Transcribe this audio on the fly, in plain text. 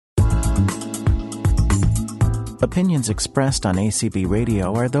Opinions expressed on ACB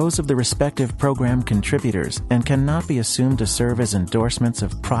Radio are those of the respective program contributors and cannot be assumed to serve as endorsements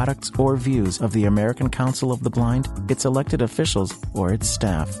of products or views of the American Council of the Blind, its elected officials, or its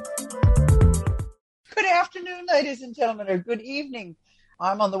staff. Good afternoon, ladies and gentlemen, or good evening.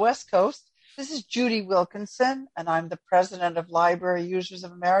 I'm on the West Coast. This is Judy Wilkinson, and I'm the president of Library Users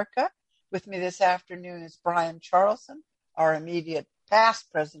of America. With me this afternoon is Brian Charlson, our immediate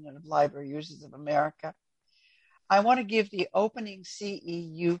past president of Library Users of America. I want to give the opening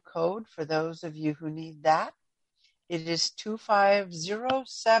CEU code for those of you who need that. It is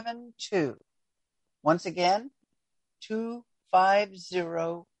 25072. Once again,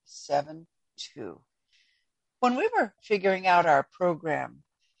 25072. When we were figuring out our program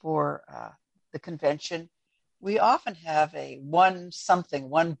for the convention, we often have one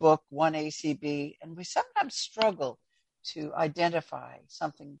book, one ACB, and we sometimes struggle to identify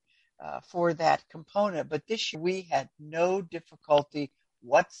something for that component. But this year we had no difficulty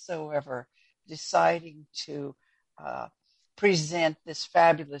whatsoever deciding to present this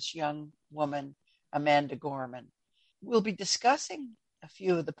fabulous young woman, Amanda Gorman. We'll be discussing a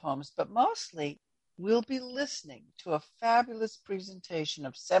few of the poems, but mostly we'll be listening to a fabulous presentation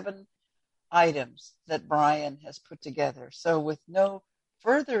of 7 items that Brian has put together. So with no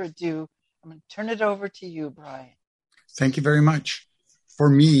further ado, I'm going to turn it over to you, Brian. Thank you very much. For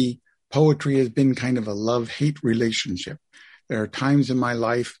me, poetry has been kind of a love-hate relationship. There are times in my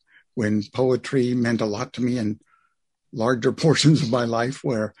life when poetry meant a lot to me, and larger portions of my life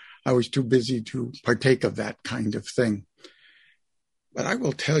where I was too busy to partake of that kind of thing. But I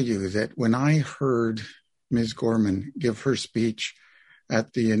will tell you that when I heard Ms. Gorman give her speech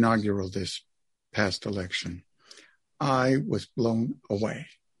at the inaugural this past election, I was blown away.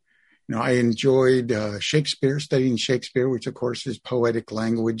 You know, I enjoyed Shakespeare, studying Shakespeare, which of course is poetic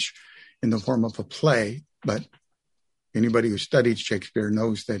language in the form of a play. But anybody who studied Shakespeare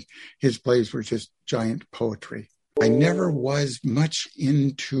knows that his plays were just giant poetry. I never was much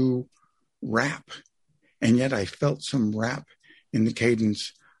into rap, and yet I felt some rap in the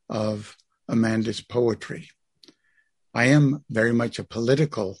cadence of Amanda's poetry. I am very much a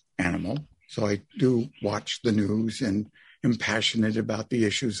political animal, so I do watch the news and am passionate about the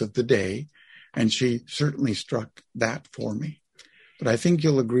issues of the day, and she certainly struck that for me. But I think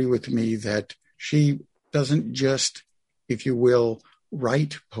you'll agree with me that she doesn't just, if you will,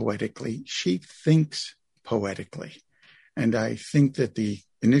 write poetically, she thinks poetically. And I think that the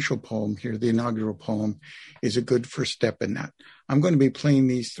initial poem here, the inaugural poem, is a good first step in that. I'm going to be playing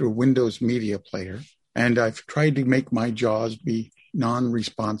these through Windows Media Player, and I've tried to make my JAWS be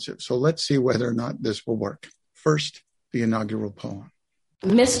non-responsive. So let's see whether or not this will work. First, the inaugural poem.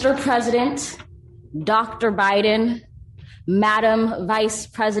 Mr. President, Dr. Biden, Madam Vice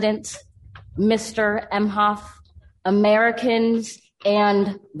President, Mr. Emhoff, Americans,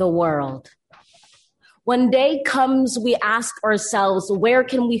 and the world. When day comes, we ask ourselves, where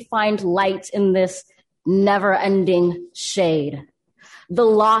can we find light in this never-ending shade? The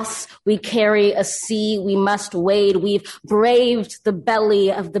loss we carry, a sea we must wade. We've braved the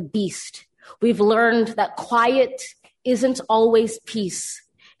belly of the beast. We've learned that quiet isn't always peace.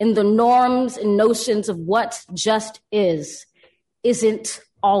 And the norms and notions of what just isn't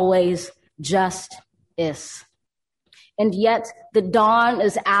always just is. And yet the dawn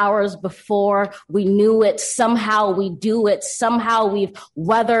is ours before we knew it. Somehow we do it. Somehow we've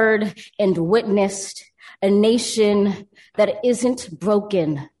weathered and witnessed a nation that isn't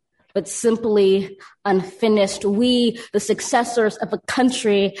broken, but simply unfinished. We, the successors of a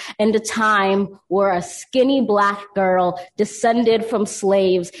country and a time where a skinny Black girl descended from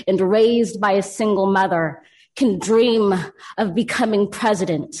slaves and raised by a single mother can dream of becoming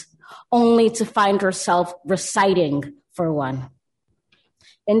president, only to find herself reciting for one.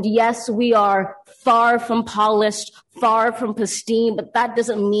 And yes, we are far from polished, far from pristine, but that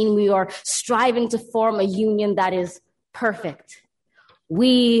doesn't mean we are striving to form a union that is perfect.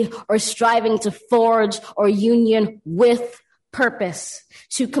 We are striving to forge our union with purpose,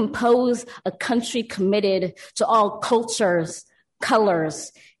 to compose a country committed to all cultures,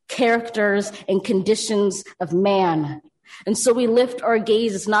 colors, characters, and conditions of man. And so we lift our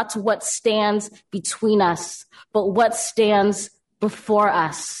gazes not to what stands between us, but what stands before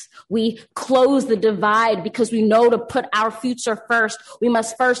us. We close the divide because we know to put our future first. We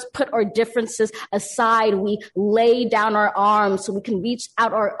must first put our differences aside. We lay down our arms so we can reach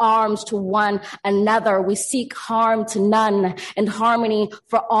out our arms to one another. We seek harm to none and harmony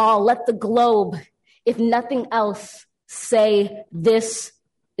for all. Let the globe, if nothing else, say this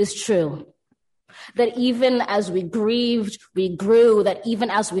is true. That even as we grieved, we grew, that even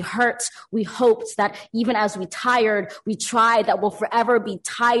as we hurt, we hoped, that even as we tired, we tried, that we'll forever be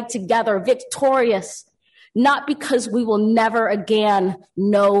tied together, victorious, not because we will never again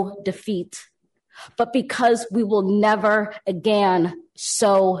know defeat, but because we will never again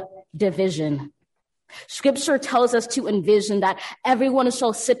sow division. Scripture tells us to envision that everyone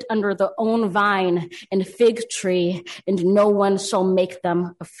shall sit under their own vine and fig tree, and no one shall make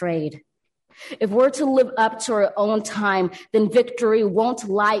them afraid. If we're to live up to our own time, then victory won't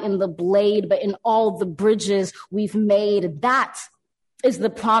lie in the blade, but in all the bridges we've made. That is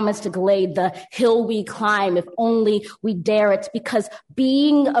the promised glade, the hill we climb, if only we dare it, because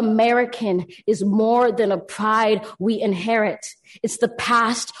being American is more than a pride we inherit. It's the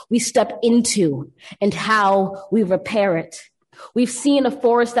past we step into and how we repair it. We've seen a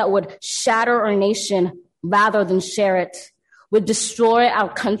force that would shatter our nation rather than share it, would destroy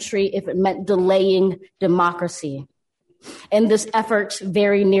our country if it meant delaying democracy. And this effort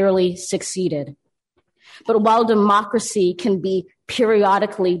very nearly succeeded. But while democracy can be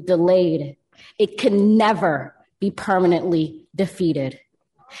periodically delayed, it can never be permanently defeated.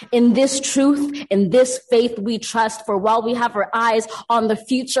 In this truth, in this faith we trust, for while we have our eyes on the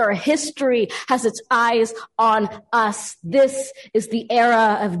future, history has its eyes on us. This is the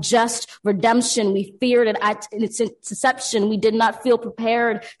era of just redemption. We feared it at its inception. We did not feel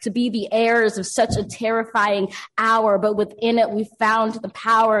prepared to be the heirs of such a terrifying hour, but within it we found the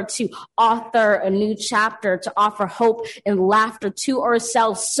power to author a new chapter, to offer hope and laughter to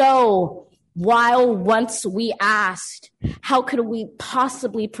ourselves. So, while once we asked, how could we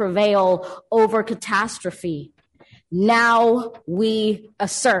possibly prevail over catastrophe? Now we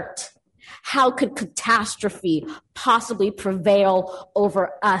assert, how could catastrophe possibly prevail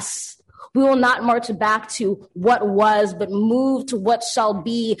over us? We will not march back to what was, but move to what shall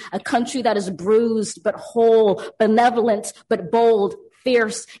be, a country that is bruised but whole, benevolent but bold,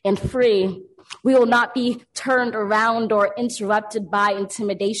 fierce and free. We will not be turned around or interrupted by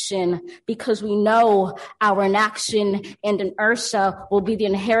intimidation, because we know our inaction and inertia will be the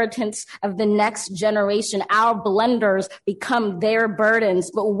inheritance of the next generation. Our blunders become their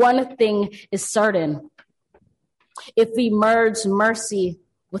burdens. But one thing is certain. If we merge mercy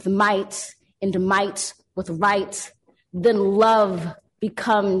with might and might with right, then love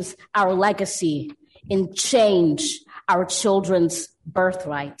becomes our legacy and change our children's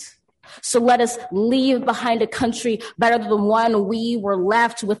birthright. So let us leave behind a country better than the one we were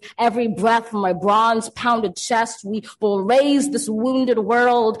left. With every breath from my bronze-pounded chest, we will raise this wounded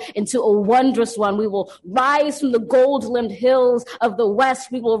world into a wondrous one. We will rise from the gold-limbed hills of the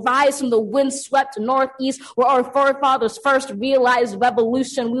West. We will rise from the wind-swept Northeast, where our forefathers first realized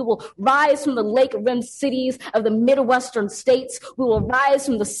revolution. We will rise from the lake-rimmed cities of the Midwestern states. We will rise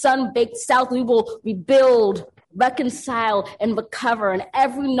from the sun-baked South. We will rebuild, reconcile, and recover in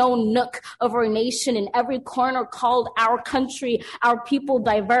every known nook of our nation, in every corner called our country. Our people,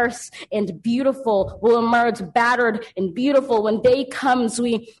 diverse and beautiful, will emerge battered and beautiful. When day comes,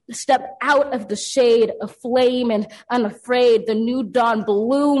 we step out of the shade, aflame and unafraid. The new dawn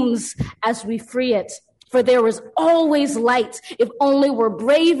blooms as we free it. For there is always light, if only we're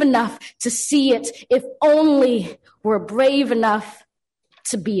brave enough to see it, if only we're brave enough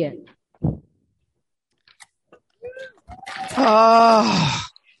to be it. Oh,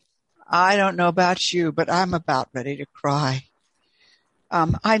 I don't know about you, but I'm about ready to cry.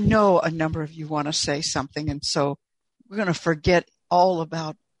 I know a number of you want to say something, and so we're going to forget all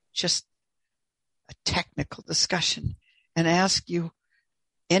about just a technical discussion and ask you,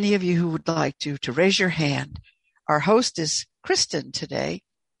 any of you who would like to raise your hand. Our host is Kristen today,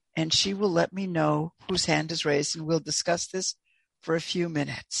 and she will let me know whose hand is raised, and we'll discuss this for a few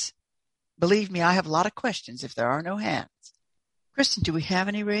minutes. Believe me, I have a lot of questions if there are no hands. Kristen, do we have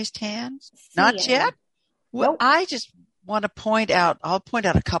any raised hands? Not yet? Well, I just want to point out, I'll point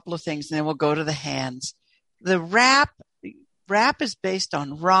out a couple of things and then we'll go to the hands. The rap is based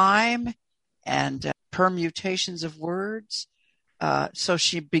on rhyme and permutations of words. So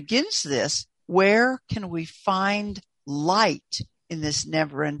she begins this, where can we find light in this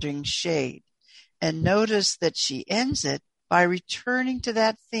never-ending shade? And notice that she ends it by returning to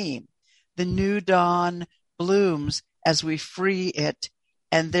that theme. The new dawn blooms as we free it,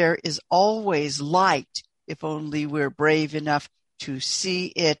 and there is always light if only we're brave enough to see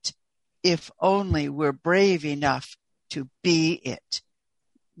it, if only we're brave enough to be it.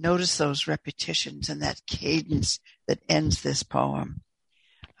 Notice those repetitions and that cadence that ends this poem.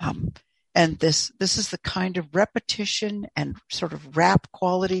 And this is the kind of repetition and sort of rap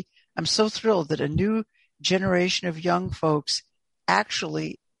quality. I'm so thrilled that a new generation of young folks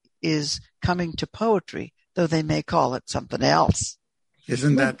actually is coming to poetry, though they may call it something else.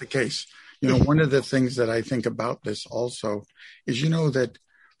 Isn't that the case? One of the things that I think about this also is, that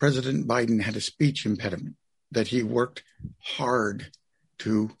President Biden had a speech impediment that he worked hard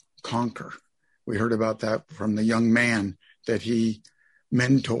to conquer. We heard about that from the young man that he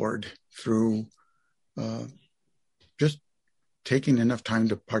mentored through just taking enough time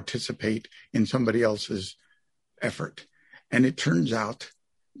to participate in somebody else's effort. And it turns out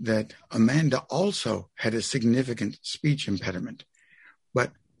that Amanda also had a significant speech impediment.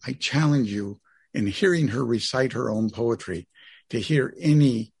 But I challenge you, in hearing her recite her own poetry, to hear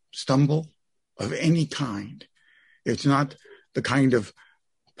any stumble of any kind. It's not the kind of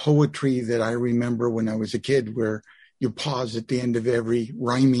poetry that I remember when I was a kid, where you pause at the end of every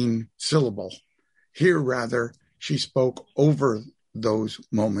rhyming syllable. Here, rather, she spoke over those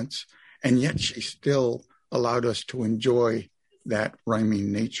moments, and yet she still allowed us to enjoy that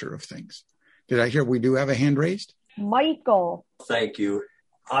rhyming nature of things. Did I hear we do have a hand raised? Michael. Thank you.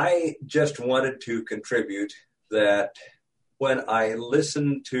 I just wanted to contribute that when I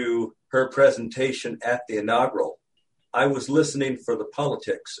listened to her presentation at the inaugural, I was listening for the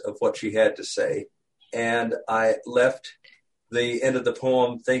politics of what she had to say. And I left the end of the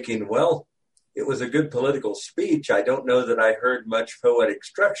poem thinking, well, it was a good political speech. I don't know that I heard much poetic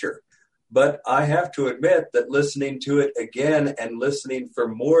structure. But I have to admit that listening to it again and listening for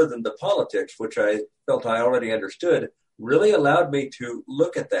more than the politics, which I felt I already understood, really allowed me to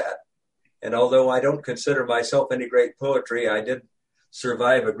look at that. And although I don't consider myself any great poetry, I did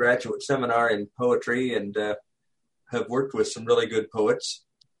survive a graduate seminar in poetry and have worked with some really good poets.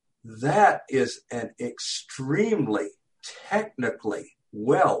 That is an extremely technically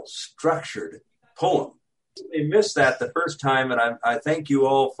well-structured poem. I missed that the first time, and I thank you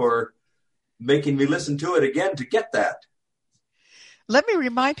all for making me listen to it again to get that. Let me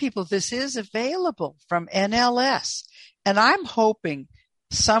remind people this is available from NLS, and I'm hoping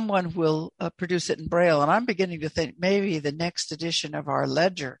someone will produce it in Braille. And I'm beginning to think maybe the next edition of our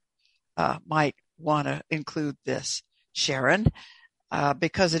ledger might want to include this, Sharon,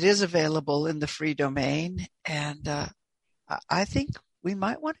 because it is available in the free domain. And I think we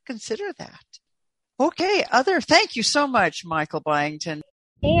might want to consider that. Okay, thank you so much, Michael Byington.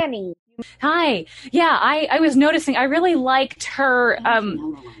 Annie. Hi. Yeah, I was noticing, I really liked her,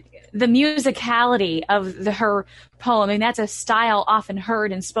 the musicality of her poem. I mean, that's a style often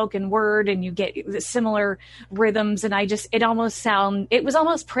heard in spoken word, and you get the similar rhythms, and it was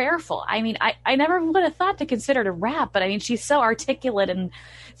almost prayerful. I mean, I never would have thought to consider it a rap, but I mean, she's so articulate, and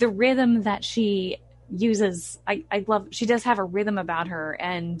the rhythm that she uses, I love, she does have a rhythm about her,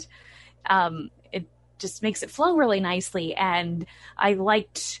 and it just makes it flow really nicely. And I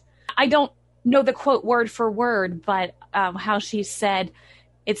don't know the quote word for word, but how she said,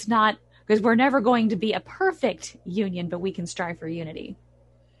 it's not, because we're never going to be a perfect union, but we can strive for unity.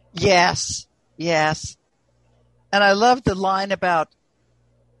 Yes. And I love the line about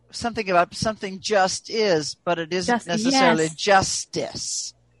something just is, but it isn't necessarily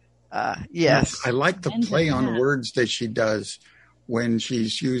justice. Yes. I like the play on words that she does when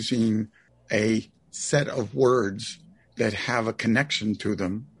she's using a set of words that have a connection to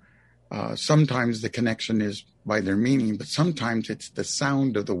them. Sometimes the connection is by their meaning, but sometimes it's the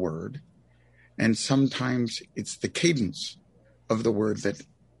sound of the word, and sometimes it's the cadence of the word that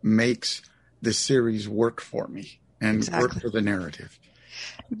makes the series work for me and work for the narrative.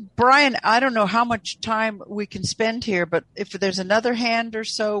 Brian, I don't know how much time we can spend here, but if there's another hand or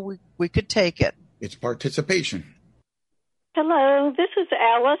so, we could take it. It's participation. Hello, this is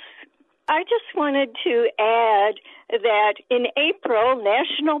Alice. I just wanted to add that in April,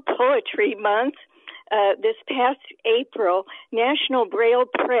 National Poetry Month, this past April, National Braille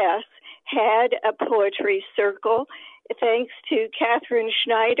Press had a poetry circle. Thanks to Catherine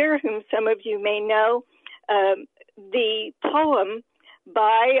Schneider, whom some of you may know, the poem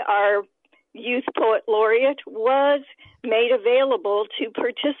by our Youth Poet Laureate was made available to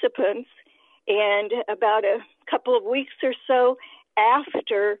participants. And about a couple of weeks or so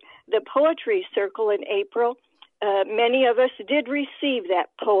after the poetry circle in April, many of us did receive that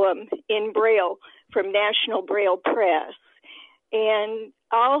poem in Braille from National Braille Press. And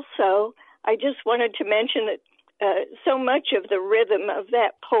also, I just wanted to mention that so much of the rhythm of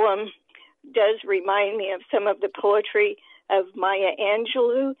that poem does remind me of some of the poetry of Maya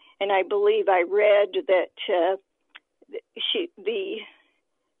Angelou, and I believe I read that the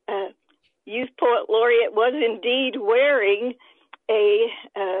Youth Poet Laureate was indeed wearing a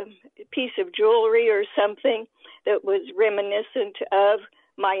piece of jewelry or something that was reminiscent of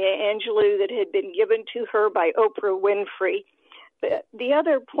Maya Angelou that had been given to her by Oprah Winfrey. But the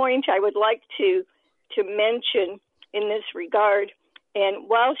other point I would like to mention in this regard, and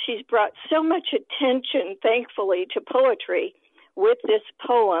while she's brought so much attention, thankfully, to poetry with this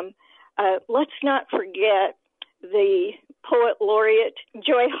poem, let's not forget the poet laureate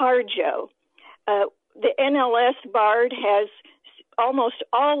Joy Harjo. The NLS Bard has almost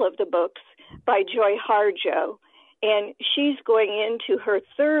all of the books by Joy Harjo, and she's going into her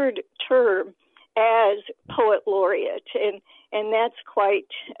third term as poet laureate, and that's quite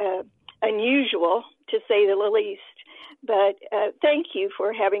unusual, to say the least. But thank you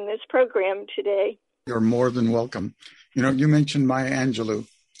for having this program today. You're more than welcome. You mentioned Maya Angelou,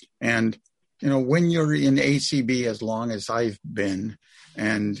 and when you're in ACB as long as I've been,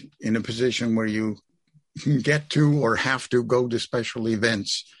 and in a position where you get to or have to go to special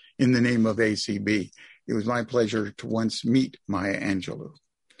events in the name of ACB, it was my pleasure to once meet Maya Angelou.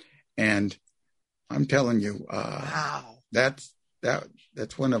 And I'm telling you, Wow.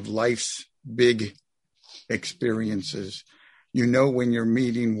 That's one of life's big experiences. When you're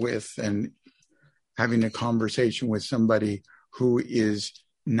meeting with and having a conversation with somebody who is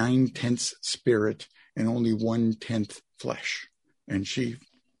 9/10 spirit and only 1/10 flesh. And she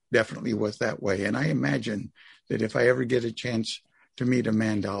definitely was that way. And I imagine that if I ever get a chance to meet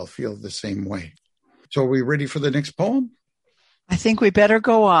Amanda, I'll feel the same way. So are we ready for the next poem? I think we better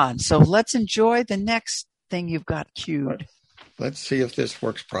go on. So let's enjoy the next thing you've got queued. Let's see if this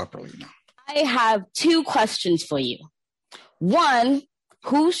works properly now. I have 2 questions for you. 1,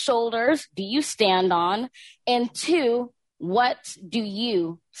 whose shoulders do you stand on? And 2, what do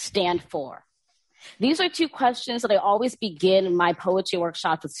you stand for? These are 2 questions that I always begin my poetry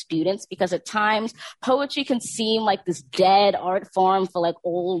workshops with students, because at times poetry can seem like this dead art form for like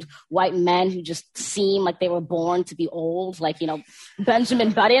old white men who just seem like they were born to be old, like,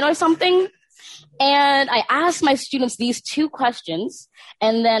 Benjamin Button or something. And I ask my students these 2 questions,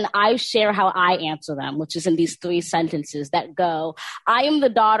 and then I share how I answer them, which is in these 3 sentences that go, I am the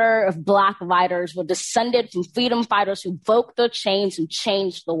daughter of Black writers, who are descended from freedom fighters who broke their chains and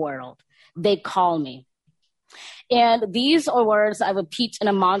changed the world. They call me. And these are words I repeat in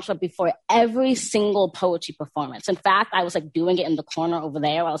a mantra before every single poetry performance. In fact, I was like doing it in the corner over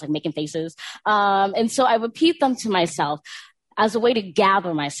there. I was like making faces. And so I repeat them to myself as a way to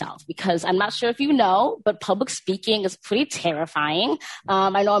gather myself, because I'm not sure if you know, but public speaking is pretty terrifying.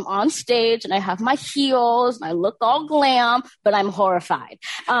 I know I'm on stage and I have my heels and I look all glam, but I'm horrified.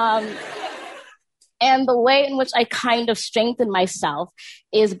 And the way in which I kind of strengthen myself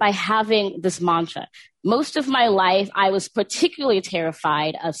is by having this mantra. Most of my life, I was particularly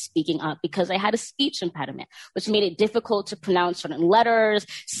terrified of speaking up because I had a speech impediment, which made it difficult to pronounce certain letters,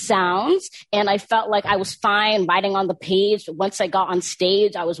 sounds, and I felt like I was fine writing on the page. But once I got on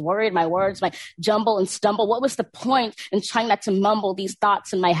stage, I was worried my words might jumble and stumble. What was the point in trying not to mumble these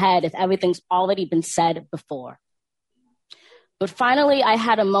thoughts in my head if everything's already been said before? But finally, I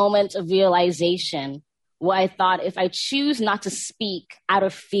had a moment of realization where I thought, if I choose not to speak out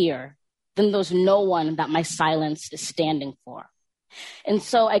of fear, then there's no one that my silence is standing for. And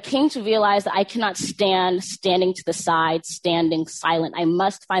so I came to realize that I cannot stand standing to the side, standing silent. I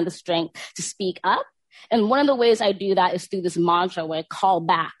must find the strength to speak up. And one of the ways I do that is through this mantra where I call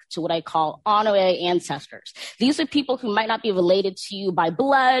back to what I call honorary ancestors. These are people who might not be related to you by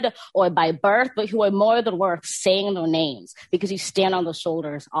blood or by birth, but who are more than worth saying their names because you stand on their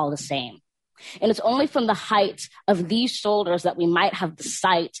shoulders all the same. And it's only from the height of these shoulders that we might have the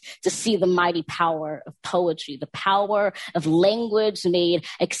sight to see the mighty power of poetry, the power of language made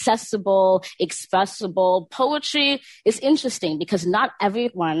accessible, expressible. Poetry is interesting because not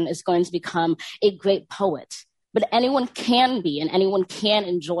everyone is going to become a great poet, but anyone can be, and anyone can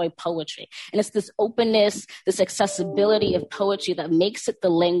enjoy poetry. And it's this openness, this accessibility of poetry that makes it the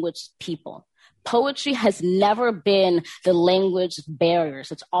language of people. Poetry has never been the language of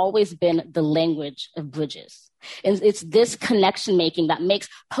barriers. It's always been the language of bridges. And it's this connection making that makes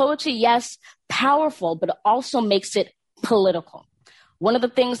poetry, yes, powerful, but it also makes it political. One of the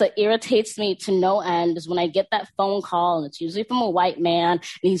things that irritates me to no end is when I get that phone call, and it's usually from a white man, and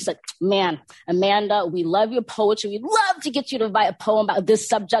he's like, man, Amanda, we love your poetry. We'd love to get you to write a poem about this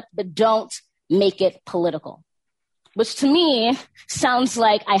subject, but don't make it political. Which to me sounds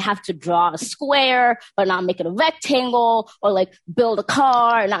like I have to draw a square, but not make it a rectangle, or like build a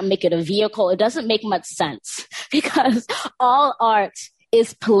car and not make it a vehicle. It doesn't make much sense because all art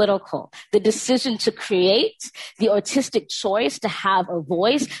is political. The decision to create, the artistic choice to have a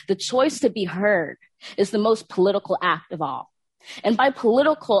voice, the choice to be heard is the most political act of all. And by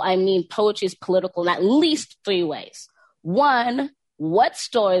political, I mean poetry is political in at least 3 ways. 1, what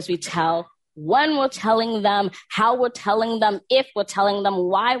stories we tell when we're telling them, how we're telling them, if we're telling them,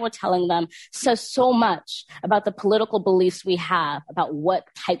 why we're telling them, says so much about the political beliefs we have about what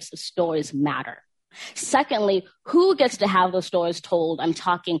types of stories matter. Secondly, who gets to have those stories told? I'm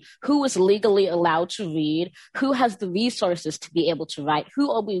talking who is legally allowed to read, who has the resources to be able to write, who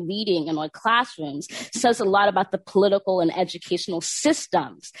are we reading in our classrooms, says a lot about the political and educational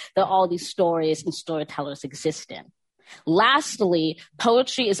systems that all these stories and storytellers exist in. Lastly,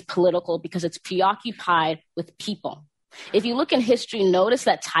 poetry is political because it's preoccupied with people. If you look in history, notice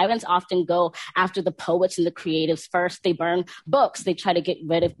that tyrants often go after the poets and the creatives first. They burn books. They try to get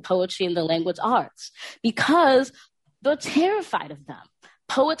rid of poetry and the language arts because they're terrified of them.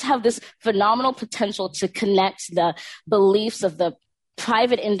 Poets have this phenomenal potential to connect the beliefs of the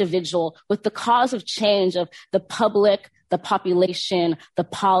private individual with the cause of change of the public, the population, the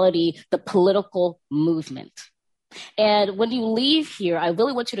polity, the political movement. And when you leave here, I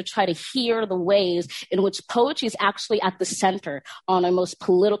really want you to try to hear the ways in which poetry is actually at the center on our most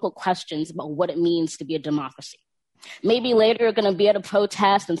political questions about what it means to be a democracy. Maybe later you're going to be at a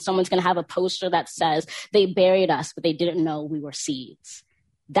protest and someone's going to have a poster that says they buried us, but they didn't know we were seeds.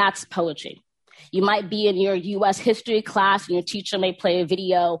 That's poetry. You might be in your U.S. history class and your teacher may play a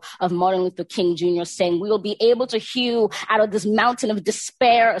video of Martin Luther King Jr. saying, we will be able to hew out of this mountain of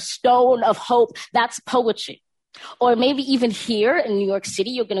despair a stone of hope. That's poetry. Or maybe even here in New York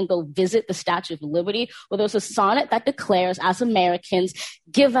City, you're going to go visit the Statue of Liberty, where there's a sonnet that declares, as Americans,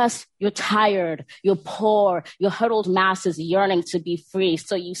 give us your tired, your poor, your huddled masses yearning to be free.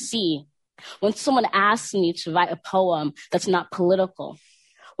 So you see, when someone asks me to write a poem that's not political,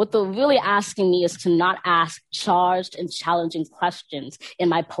 what they're really asking me is to not ask charged and challenging questions in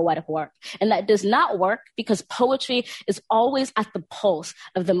my poetic work. And that does not work because poetry is always at the pulse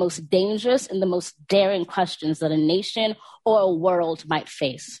of the most dangerous and the most daring questions that a nation or a world might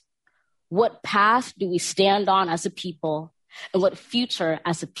face. What path do we stand on as a people? And what future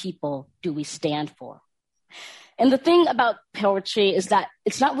as a people do we stand for? And the thing about poetry is that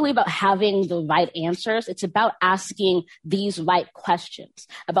it's not really about having the right answers. It's about asking these right questions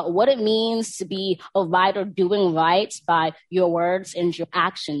about what it means to be a writer doing right by your words and your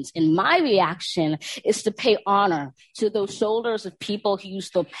actions. And my reaction is to pay honor to those shoulders of people who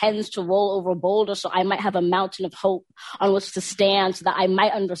use their pens to roll over boulders so I might have a mountain of hope on which to stand, so that I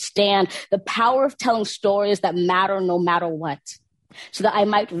might understand the power of telling stories that matter no matter what. So that I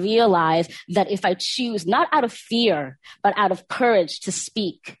might realize that if I choose, not out of fear, but out of courage to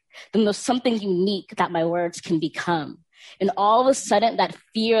speak, then there's something unique that my words can become. And all of a sudden, that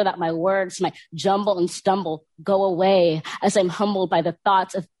fear that my words might jumble and stumble go away as I'm humbled by the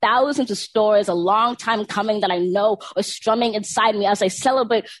thoughts of thousands of stories a long time coming that I know are strumming inside me as I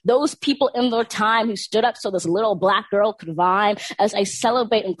celebrate those people in their time who stood up so this little Black girl could rhyme, as I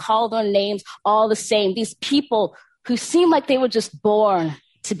celebrate and call their names all the same. These people who seem like they were just born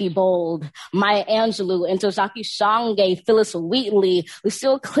to be bold. Maya Angelou, Ntozake Shange, Phyllis Wheatley,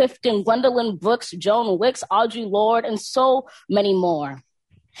 Lucille Clifton, Gwendolyn Brooks, Joan Wicks, Audre Lorde, and so many more.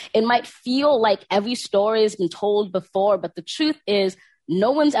 It might feel like every story has been told before, but the truth is no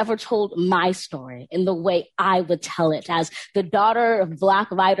one's ever told my story in the way I would tell it, as the daughter of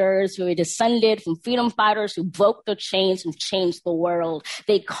Black writers who are descended from freedom fighters who broke their chains and changed the world.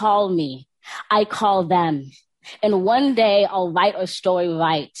 They call me. I call them. And one day I'll write a story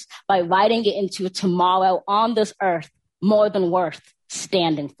right by writing it into a tomorrow on this earth more than worth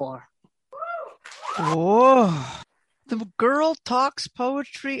standing for. Oh, the girl talks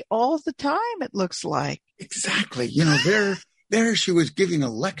poetry all the time, it looks like. Exactly. You know, there she was giving a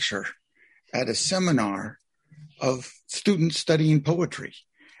lecture at a seminar of students studying poetry.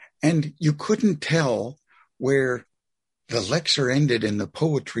 And you couldn't tell where the lecture ended and the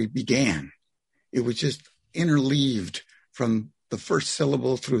poetry began. It was just interleaved from the first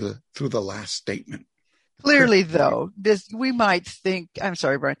syllable through the last statement. Clearly, though, we might think, I'm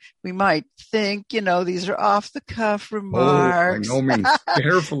sorry, Brian, we might think, these are off the cuff remarks. Oh, by no means.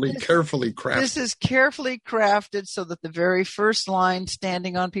 Carefully crafted. This is carefully crafted so that the very first line,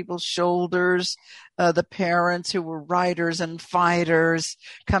 standing on people's shoulders, the parents who were writers and fighters,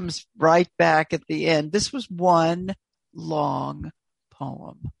 comes right back at the end. This was one long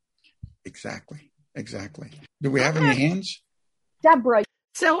poem. Exactly. Do we have any hands? Deborah.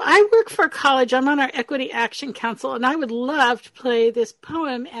 So I work for a college. I'm on our Equity Action Council, and I would love to play this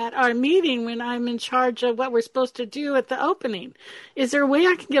poem at our meeting when I'm in charge of what we're supposed to do at the opening. Is there a way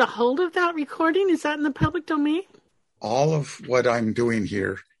I can get a hold of that recording? Is that in the public domain? All of what I'm doing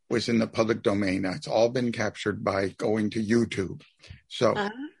here was in the public domain. It's all been captured by going to YouTube. So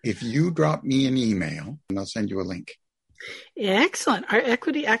if you drop me an email, and I'll send you a link. Excellent. Our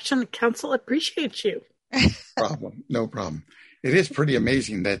Equity Action Council appreciates you. No problem. It is pretty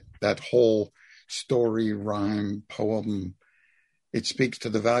amazing that whole story, rhyme, poem, it speaks to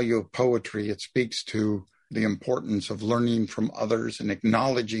the value of poetry. It speaks to the importance of learning from others and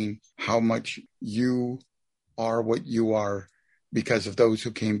acknowledging how much you are what you are because of those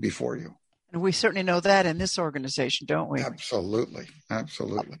who came before you. And we certainly know that in this organization, don't we? Absolutely.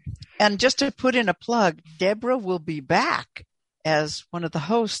 Absolutely. And just to put in a plug, Deborah will be back as one of the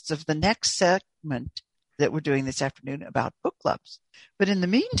hosts of the next segment that we're doing this afternoon about book clubs. But in the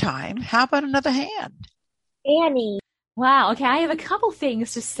meantime, how about another hand? Annie. Wow. Okay. I have a couple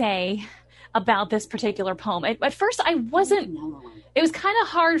things to say about this particular poem. At first, it was kind of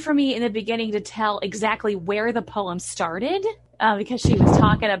hard for me in the beginning to tell exactly where the poem started because she was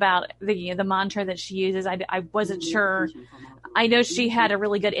talking about the mantra that she uses. I wasn't sure. I know she had a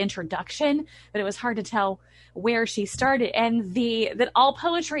really good introduction, but it was hard to tell where she started. And that all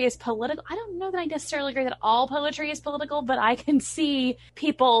poetry is political. I don't know that I necessarily agree that all poetry is political, but I can see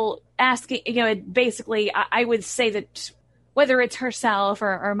people asking, basically, I would say that whether it's herself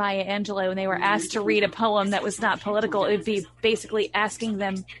or Maya Angelou, when they were asked to read a poem that was not political, it would be basically asking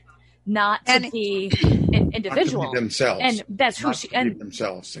them not to be an individual. Not to be themselves. And that's who she and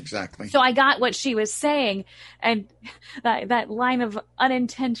themselves, exactly. So I got what she was saying, and that line of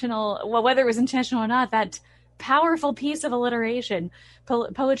unintentional, well, whether it was intentional or not, that powerful piece of alliteration,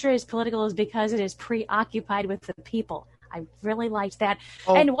 poetry is political is because it is preoccupied with the people. I really liked that.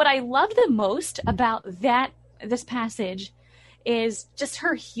 Oh. And what I loved the most about this passage is just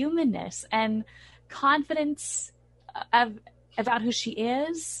her humanness and confidence about who she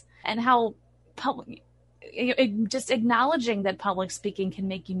is, and how just acknowledging that public speaking can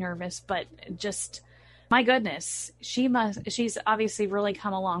make you nervous, but just, my goodness, she's obviously really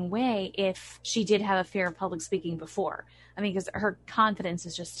come a long way if she did have a fear of public speaking before. I mean, because her confidence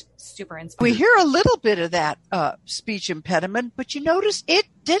is just super inspiring. We hear a little bit of that speech impediment, but you notice it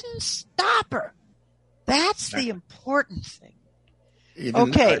didn't stop her. That's the important thing.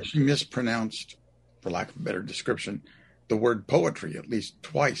 Even she mispronounced, for lack of a better description, the word poetry at least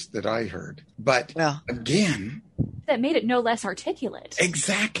twice that I heard. But again, that made it no less articulate.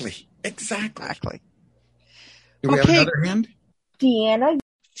 Exactly. Do we have another hand? Deanna.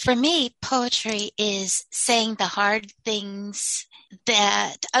 For me, poetry is saying the hard things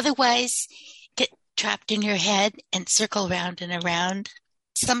that otherwise get trapped in your head and circle round and around.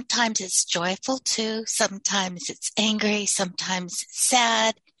 Sometimes it's joyful too. Sometimes it's angry. Sometimes it's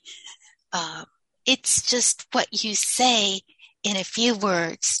sad. It's just what you say in a few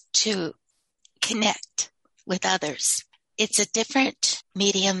words to connect with others. It's a different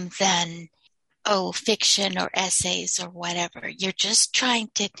medium than, fiction or essays or whatever. You're just trying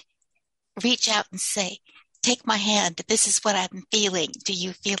to reach out and say, take my hand. This is what I'm feeling. Do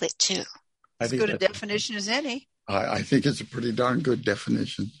you feel it too? As good a definition as any. I think it's a pretty darn good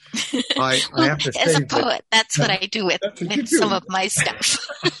definition. I have to say, as a poet, that's what I do with some of my stuff.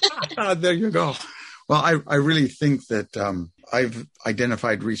 There you go. Well, I really think that I've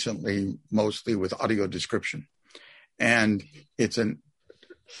identified recently mostly with audio description, and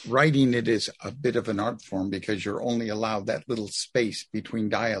writing it is a bit of an art form because you're only allowed that little space between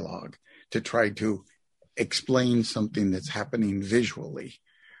dialogue to try to explain something that's happening visually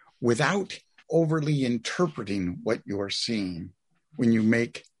without overly interpreting what you're seeing when you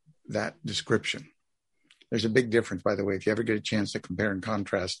make that description. There's a big difference, by the way, if you ever get a chance to compare and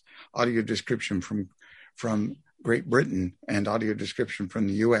contrast audio description from Great Britain and audio description from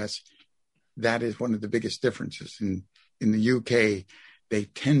the US. That is one of the biggest differences. In the UK, they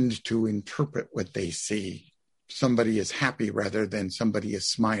tend to interpret what they see. Somebody is happy rather than somebody is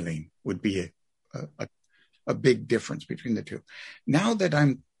smiling would be a big difference between the two. Now that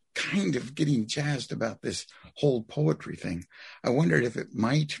I'm kind of getting jazzed about this whole poetry thing, I wondered if it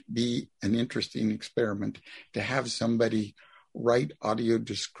might be an interesting experiment to have somebody write audio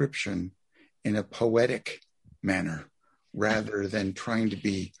description in a poetic manner rather than trying to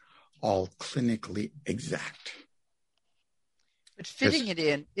be all clinically exact. But fitting it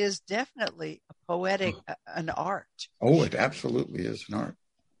in is definitely a poetic, an art. Oh, it absolutely is an art.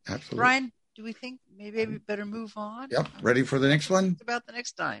 Absolutely. Brian, do we think maybe we better move on? Yep. Ready for the next one? What about the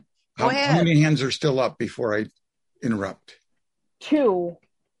next time? Go ahead. How many hands are still up before I interrupt? 2.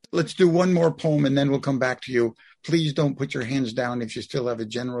 Let's do one more poem and then we'll come back to you. Please don't put your hands down if you still have a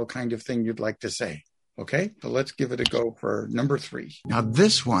general kind of thing you'd like to say. Okay? So let's give it a go for number 3. Now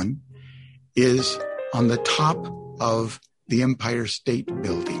this one is on the top of the Empire State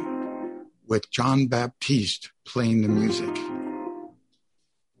Building with John Baptiste playing the music.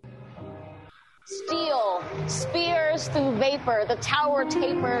 Steel, Braille spears through vapor, the tower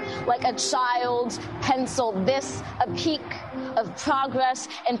taper like a child's pencil. This a peak of progress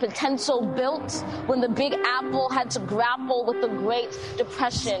and potential built when the Big Apple had to grapple with the Great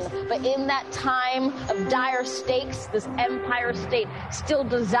Depression. But in that time of dire stakes, this empire state still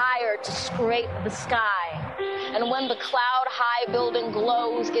desired to scrape the sky. And when the cloud-high building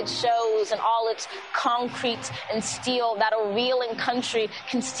glows, it shows in all its concrete and steel that a reeling country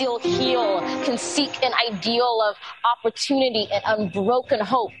can still heal, can seek an ideal of opportunity and unbroken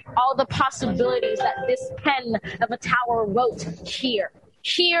hope. All the possibilities that this pen of a tower wrote here.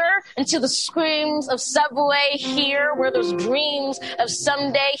 Here into the screams of Subway, here where there's dreams of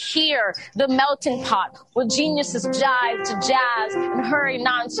someday, here the melting pot where geniuses jive to jazz and hurry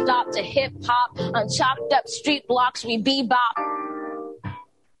nonstop to hip hop. On chopped up street blocks we bebop.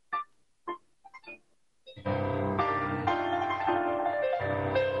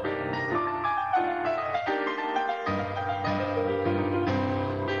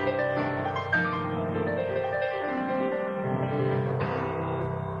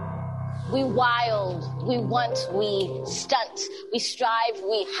 We wild, we want, we stunt, we strive,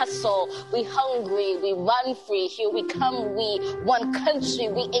 we hustle, we hungry, we run free, here we come, we one country,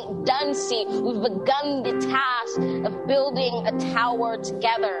 we ain't done, see, we've begun the task of building a tower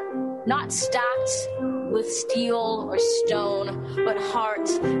together, not stacked with steel or stone, but heart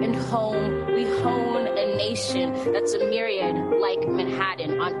and home. We hone a nation that's a myriad like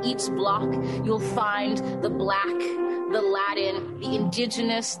Manhattan. On each block, you'll find the Black, the Latin, the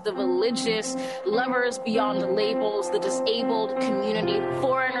indigenous, the religious, lovers beyond labels, the disabled community,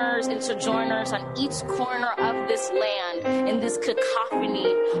 foreigners and sojourners on each corner of this land, in this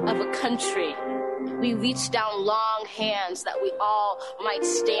cacophony of a country. We reach down long hands that we all might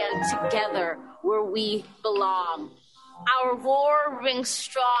stand together where we belong. Our roar rings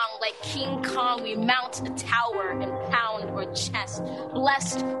strong like King Kong. We mount a tower and pound our chest.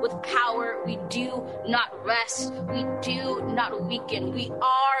 Blessed with power, we do not rest. We do not weaken. We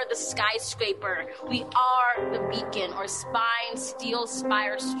are the skyscraper. We are the beacon. Our spine steel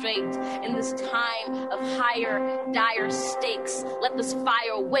spire straight. In this time of higher, dire stakes, let this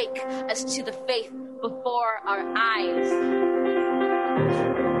fire wake us to the faith before our eyes.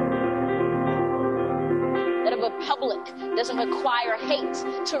 That a republic doesn't require hate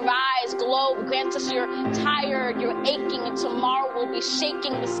to rise. Globe, grant us you're tired, you're aching, and tomorrow we'll be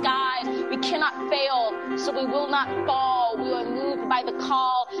shaking the skies. We cannot fail, so we will not fall. We are moved by the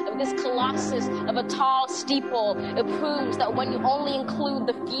call of this colossus of a tall steeple. It proves that when you only include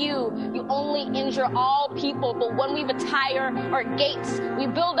the few, you only injure all people. But when we retire our gates, we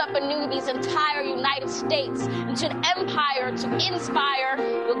build up anew these entire United States into an empire to inspire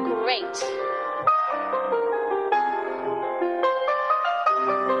the great.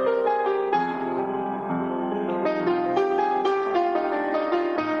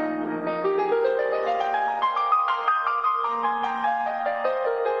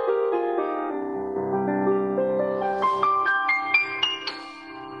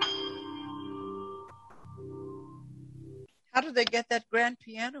 How do they get that grand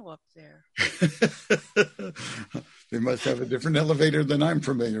piano up there? They must have a different elevator than I'm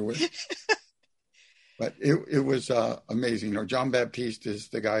familiar with. But it was amazing. You know, John Baptiste is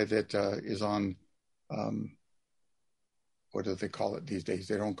the guy that is on, what do they call it these days?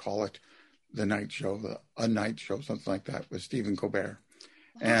 They don't call it the night show, a night show, something like that, with Stephen Colbert.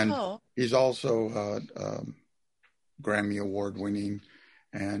 And he's also Grammy Award winning.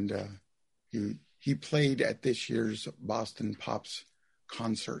 And he played at this year's Boston Pops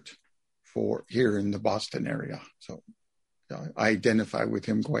concert for here in the Boston area. So I identify with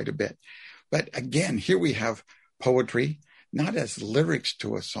him quite a bit. But again, here we have poetry, not as lyrics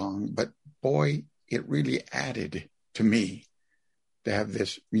to a song, but boy, it really added to me to have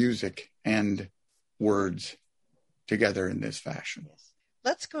this music and words together in this fashion. Yes.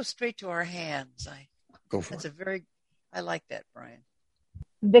 Let's go straight to our hands. Go for it. I like that, Brian.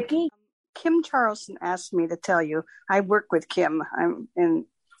 Vicki? Kim Charleston asked me to tell you, I work with Kim. I'm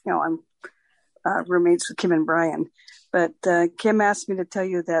roommates with Kim and Brian. But Kim asked me to tell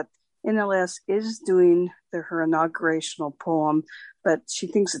you that NLS is doing her inaugurational poem, but she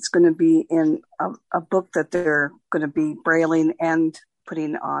thinks it's going to be in a book that they're going to be brailing and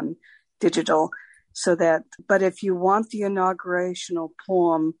putting on digital. But if you want the inaugurational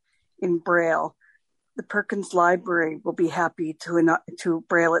poem in Braille, the Perkins Library will be happy to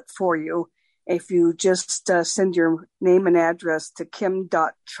braille it for you. If you just send your name and address to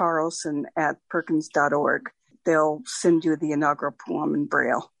kim.charleston@perkins.org, they'll send you the inaugural poem in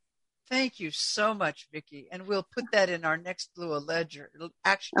Braille. Thank you so much, Vicki. And we'll put that in our next Blue Ledger. It'll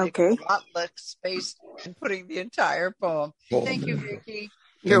actually take a lot less space than putting the entire poem. Thank you, Vicki.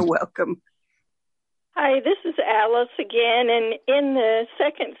 You're welcome. Hi, this is Alice again. And in the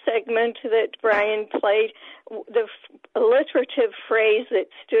second segment that Brian played, the alliterative phrase that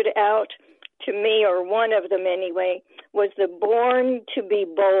stood out to me, or one of them anyway, was the born to be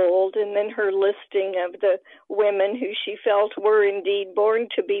bold, and then her listing of the women who she felt were indeed born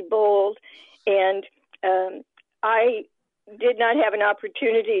to be bold. And I did not have an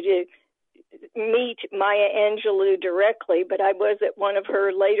opportunity to meet Maya Angelou directly, but I was at one of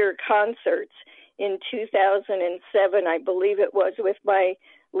her later concerts in 2007, I believe it was, with my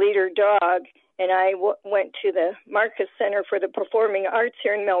leader dog, and I went to the Marcus Center for the Performing Arts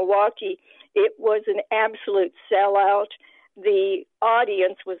here in Milwaukee. It was an absolute sellout. The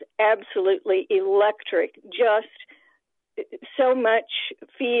audience was absolutely electric, just so much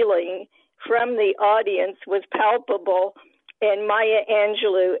feeling from the audience was palpable, and Maya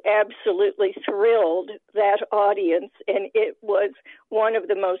Angelou absolutely thrilled that audience, and it was one of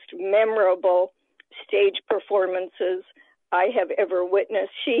the most memorable stage performances I have ever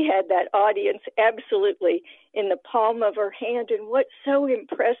witnessed. She had that audience absolutely in the palm of her hand, and what so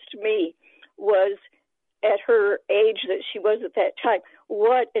impressed me was, at her age that she was at that time,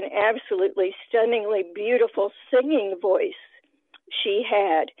 what an absolutely stunningly beautiful singing voice she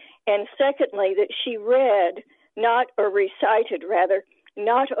had. And secondly, that she read, recited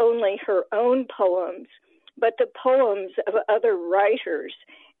not only her own poems, but the poems of other writers,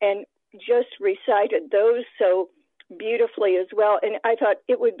 and just recited those so beautifully as well. And I thought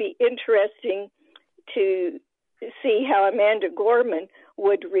it would be interesting to see how Amanda Gorman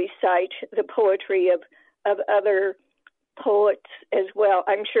would recite the poetry of other poets as well.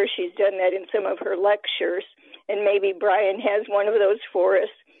 I'm sure she's done that in some of her lectures, and maybe Brian has one of those for us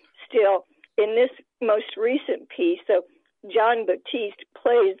still. In this most recent piece, so Jon Batiste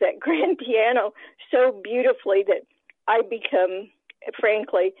plays that grand piano so beautifully that I become,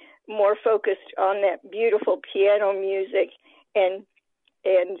 frankly, more focused on that beautiful piano music, and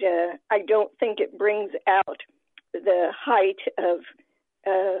I don't think it brings out the height of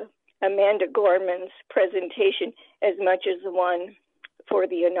Amanda Gorman's presentation as much as the one for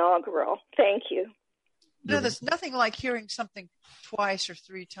the inaugural. Thank you. No, there's nothing like hearing something twice or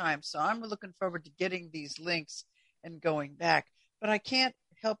three times. So I'm looking forward to getting these links and going back. But I can't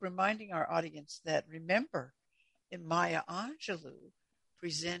help reminding our audience that, remember, Maya Angelou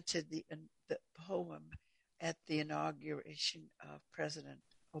presented the poem at the inauguration of President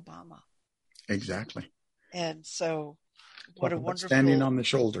Obama. Exactly. And so what a wonderful... Standing on the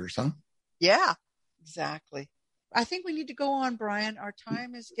shoulders, huh? Yeah, exactly. I think we need to go on, Brian. Our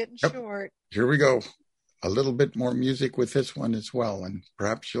time is getting short. Here we go. A little bit more music with this one as well, and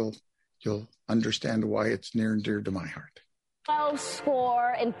perhaps you'll understand why it's near and dear to my heart.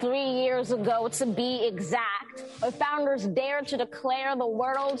 3 years ago, to be exact, our founders dared to declare the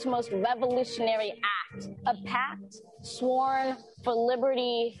world's most revolutionary act, a pact sworn for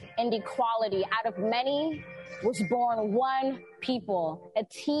liberty and equality. Out of many was born one people, a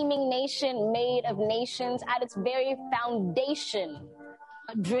teeming nation made of nations, at its very foundation,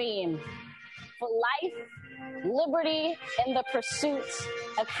 a dream for life, liberty, and the pursuit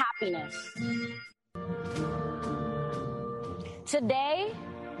of happiness. Today,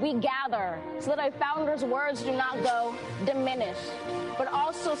 we gather so that our founders' words do not go diminished, but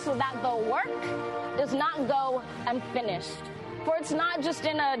also so that the work does not go unfinished. For it's not just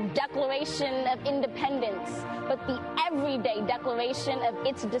in a declaration of independence, but the everyday declaration of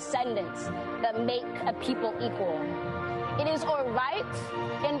its descendants that make a people equal. It is our right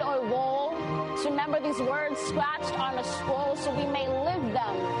and our role to remember these words scratched on a scroll so we may live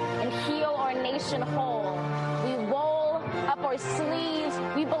them and heal our nation whole. We roll up our sleeves.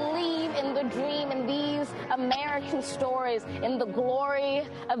 We believe in the dream, in these American stories, in the glory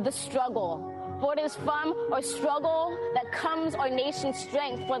of the struggle. For it is from our struggle that comes our nation's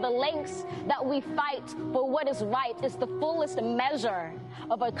strength. For the lengths that we fight for what is right is the fullest measure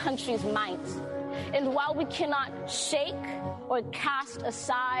of our country's might. And while we cannot shake or cast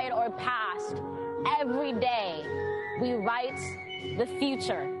aside our past, every day we write the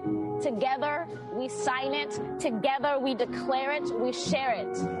future. Together we sign it, together we declare it, we share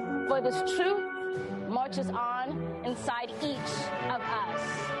it. For this truth marches on inside each of us.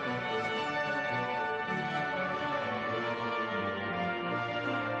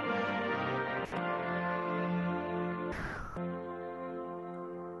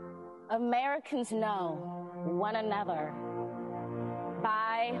 Americans know one another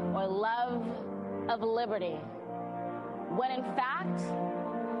by our love of liberty, when in fact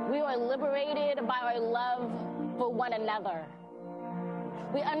We are liberated by our love for one another.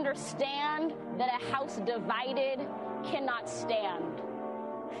 We understand that a house divided cannot stand.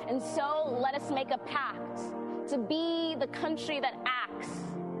 And so let us make a pact to be the country that acts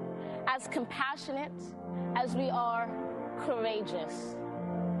as compassionate as we are courageous.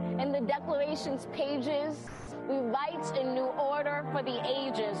 In the Declaration's pages, we write a new order for the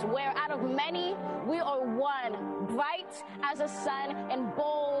ages, where out of many, we are one, bright as a sun and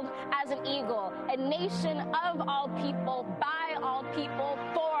bold as an eagle, a nation of all people, by all people,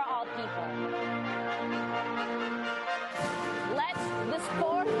 for all people. Let this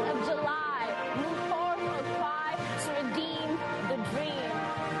 4th of July move forth a cry to redeem the dream,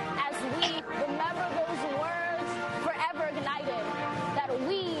 as we remember those words forever ignited, that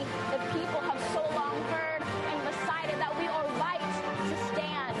we, the people, have so long heard and decided that we are right to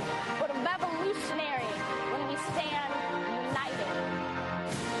stand, but revolutionary when we stand united.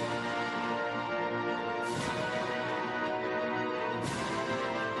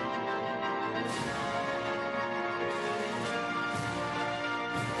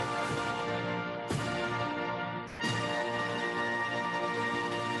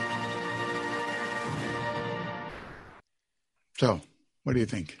 So, what do you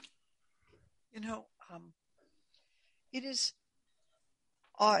think? You know, it is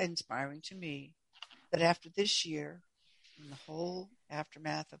awe-inspiring to me that after this year, in the whole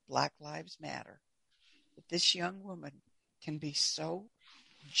aftermath of Black Lives Matter, that this young woman can be so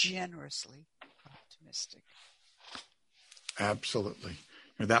generously optimistic. Absolutely.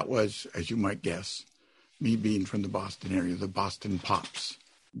 And that was, as you might guess, me being from the Boston area, the Boston Pops.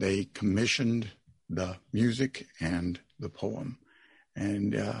 They commissioned the music and the poem.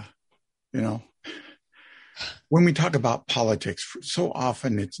 And, you know, when we talk about politics, so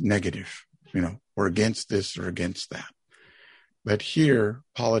often it's negative, you know, we're against this or against that. But here,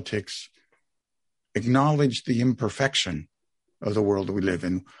 politics acknowledge the imperfection of the world we live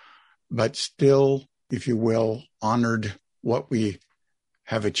in, but still, if you will, honored what we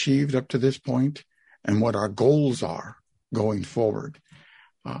have achieved up to this point and what our goals are going forward.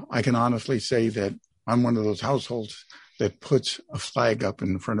 I can honestly say that I'm one of those households that puts a flag up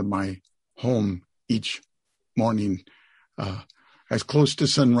in front of my home each morning, as close to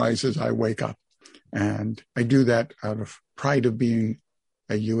sunrise as I wake up. And I do that out of pride of being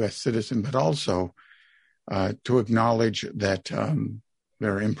a U.S. citizen, but also to acknowledge that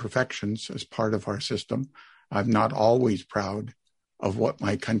there are imperfections as part of our system. I'm not always proud of what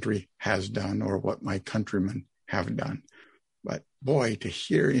my country has done or what my countrymen have done. But boy, to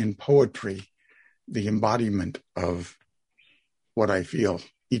hear in poetry the embodiment of what I feel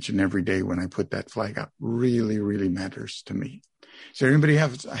each and every day when I put that flag up really, really matters to me. Does there anybody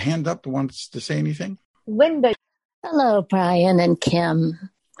have a hand up who wants to say anything? Linda. Hello, Brian and Kim.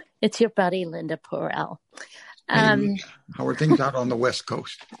 It's your buddy, Linda Porrell. Hey, how are things out on the West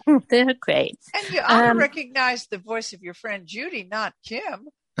Coast? They're great. And you ought to recognize the voice of your friend Judy, not Kim.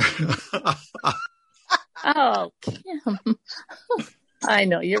 Oh, Kim. I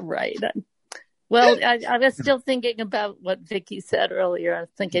know, you're right. Well, I was still thinking about what Vicki said earlier. I was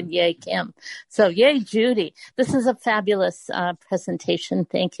thinking, yay, Kim. So, yay, Judy. This is a fabulous presentation.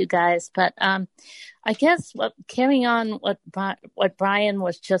 Thank you, guys. But I guess carrying on what Brian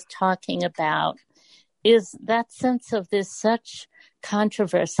was just talking about is that sense of there's such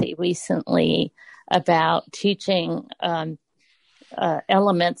controversy recently about teaching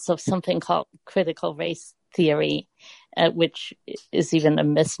elements of something called critical race theory, which is even a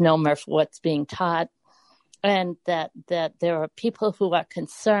misnomer for what's being taught, and that there are people who are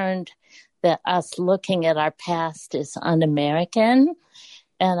concerned that us looking at our past is un-American.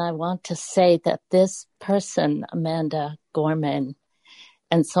 And I want to say that this person, Amanda Gorman,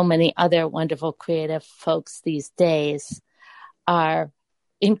 and so many other wonderful creative folks these days are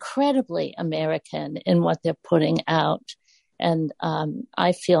incredibly American in what they're putting out. And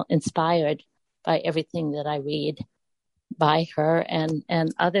I feel inspired by everything that I read by her and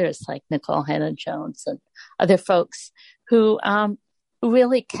others like Nicole Hannah-Jones and other folks who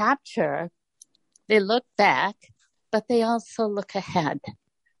really capture, they look back, but they also look ahead.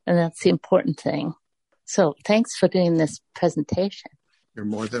 And that's the important thing. So thanks for doing this presentation. You're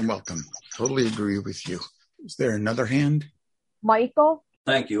more than welcome. Totally agree with you. Is there another hand? Michael?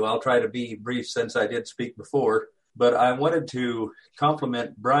 Thank you. I'll try to be brief since I did speak before, but I wanted to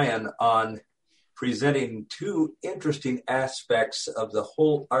compliment Brian on presenting two interesting aspects of the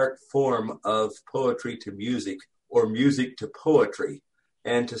whole art form of poetry to music or music to poetry,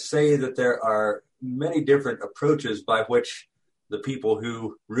 and to say that there are many different approaches by which the people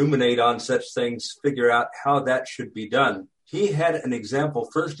who ruminate on such things figure out how that should be done. he had an example,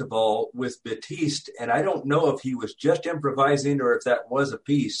 first of all, with Batiste, and I don't know if he was just improvising or if that was a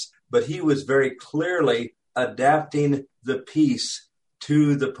piece, but he was very clearly adapting the piece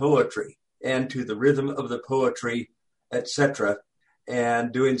to the poetry and to the rhythm of the poetry, etc.,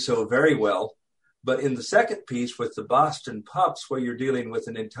 and doing so very well. But in the second piece with the Boston Pops, where you're dealing with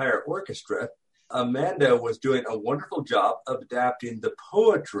an entire orchestra, Amanda was doing a wonderful job of adapting the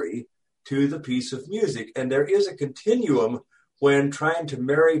poetry to the piece of music. And there is a continuum when trying to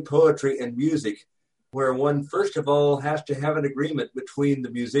marry poetry and music, where one, first of all, has to have an agreement between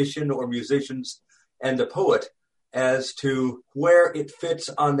the musician or musicians and the poet as to where it fits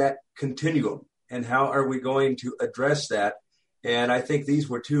on that continuum and how are we going to address that. And I think these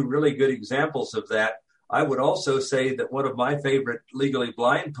were two really good examples of that. I would also say that one of my favorite legally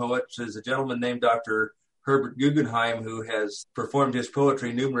blind poets is a gentleman named Dr. Herbert Guggenheim, who has performed his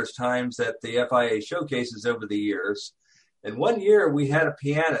poetry numerous times at the FIA showcases over the years. And one year we had a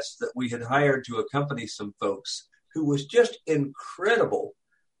pianist that we had hired to accompany some folks who was just incredible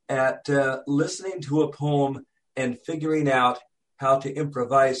at listening to a poem and figuring out how to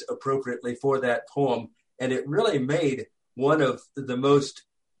improvise appropriately for that poem. And it really made one of the most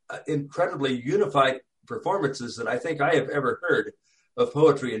incredibly unified performances that I think I have ever heard of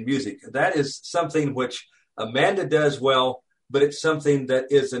poetry and music. That is something which Amanda does well, but it's something that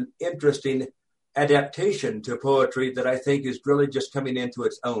is an interesting adaptation to poetry that I think is really just coming into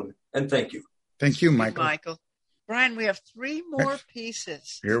its own. And thank you. Thank you, Michael. Michael. Brian, we have 3 more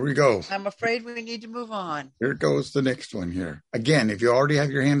pieces. Here we go. I'm afraid we need to move on. Here goes the next one here. Again, if you already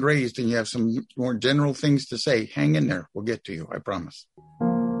have your hand raised and you have some more general things to say, hang in there. We'll get to you, I promise.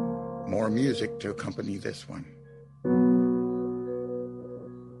 More music to accompany this one.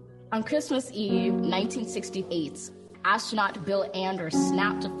 On Christmas Eve, 1968, astronaut Bill Anders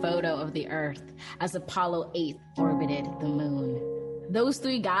snapped a photo of the Earth as Apollo 8 orbited the moon. Those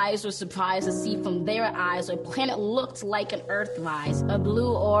 3 guys were surprised to see from their eyes a planet looked like an Earthrise, a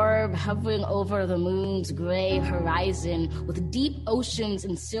blue orb hovering over the moon's gray horizon with deep oceans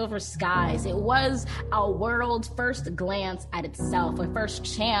and silver skies. It was our world's first glance at itself, a first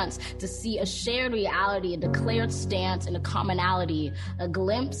chance to see a shared reality, a declared stance, and a commonality, a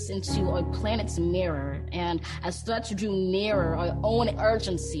glimpse into our planet's mirror. And as such drew nearer, our own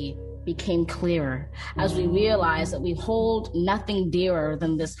urgency became clearer as we realized that we hold nothing dearer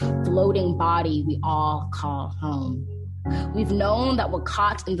than this floating body we all call home. We've known that we're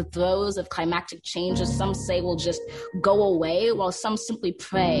caught in the throes of climactic changes some say will just go away, while some simply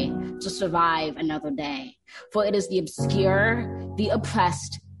pray to survive another day. For it is the obscure, the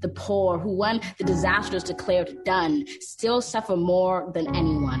oppressed, the poor who, when the disaster is declared done, still suffer more than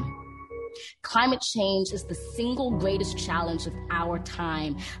anyone. Climate change is the single greatest challenge of our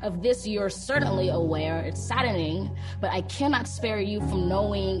time. Of this, you're certainly aware. It's saddening, but I cannot spare you from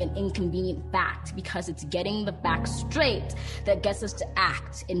knowing an inconvenient fact, because it's getting the facts straight that gets us to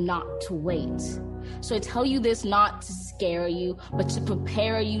act and not to wait. So I tell you this not to scare you, but to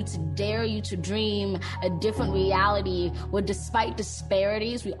prepare you, to dare you to dream a different reality where, despite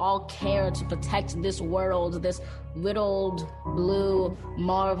disparities, we all care to protect this world, this riddled blue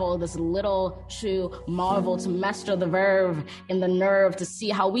marvel, this little true marvel, to master the verve and the nerve to see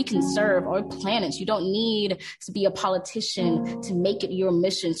how we can serve our planet. You don't need to be a politician to make it your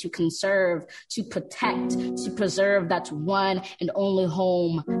mission to conserve, to protect, to preserve that one and only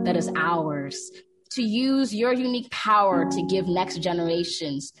home that is ours. To use your unique power to give next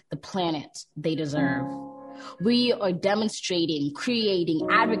generations the planet they deserve. We are demonstrating, creating,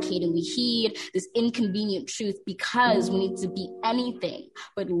 advocating. We heed this inconvenient truth because we need to be anything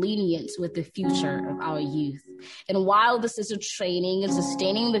but lenient with the future of our youth. And while this is a training and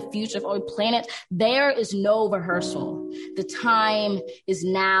sustaining the future of our planet, there is no rehearsal. The time is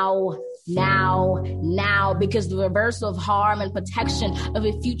now, because the reversal of harm and protection of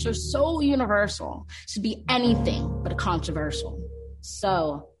a future so universal should be anything but controversial.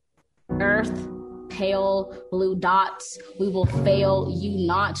 So, Earth, pale blue dots, we will fail you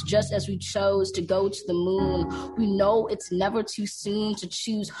not, just as we chose to go to the moon. We know it's never too soon to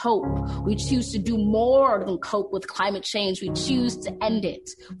choose hope. We choose to do more than cope with climate change. We choose to end it.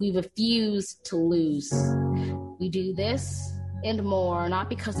 We refuse to lose. We do this and more, not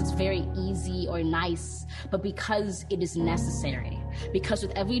because it's very easy or nice, but because it is necessary. Because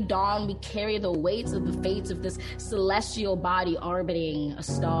with every dawn, we carry the weight of the fates of this celestial body orbiting a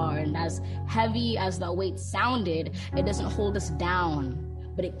star. And as heavy as that weight sounded, it doesn't hold us down,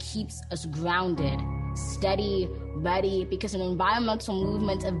 but it keeps us grounded, steady, ready, because an environmental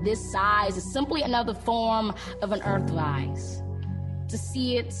movement of this size is simply another form of an Earthrise. To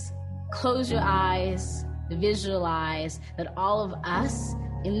see it, close your eyes visualize that all of us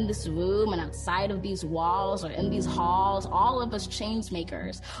in this room and outside of these walls or in these halls, all of us change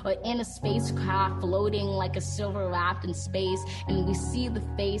makers, or in a spacecraft floating like a silver raft in space, and we see the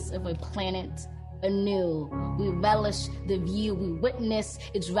face of a planet anew. We relish the view, we witness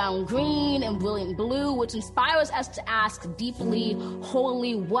its round green and brilliant blue, which inspires us to ask deeply,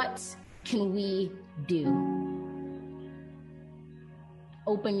 wholly, what can we do?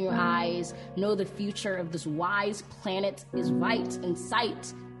 Open your eyes, know the future of this wise planet is right in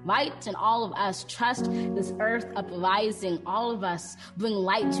sight, right in all of us. Trust this earth uprising, all of us bring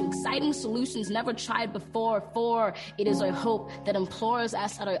light to exciting solutions never tried before, for it is our hope that implores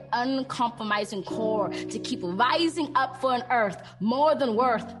us at our uncompromising core to keep rising up for an earth more than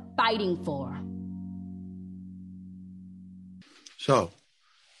worth fighting for. So,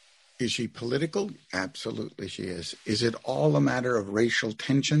 is she political? Absolutely she is. Is it all a matter of racial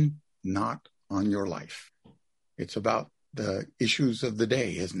tension? Not on your life. It's about the issues of the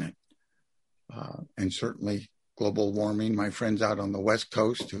day, isn't it? And certainly global warming. My friends out on the West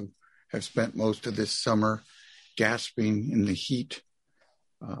Coast who have spent most of this summer gasping in the heat.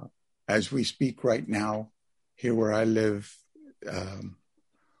 As we speak right now, here where I live,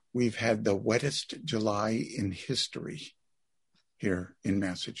 we've had the wettest July in history here in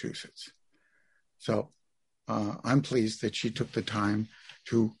Massachusetts. So I'm pleased that she took the time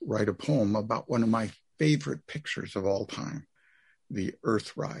to write a poem about one of my favorite pictures of all time, the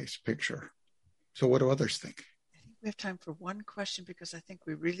Earthrise picture. So what do others think? I think we have time for one question because I think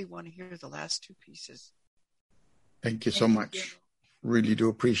we really want to hear the last two pieces. Thank you so much. Really do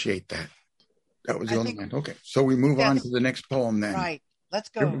appreciate that. That was the only one. Okay, so we move on to the next poem then. Right, let's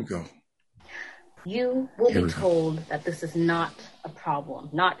go. Here we go. You will be told that this is not a problem,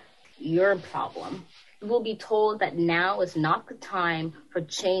 not your problem. You will be told that now is not the time for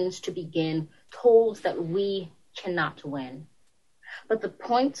change to begin, told that we cannot win. But the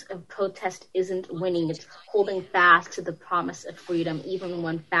point of protest isn't winning, it's holding fast to the promise of freedom, even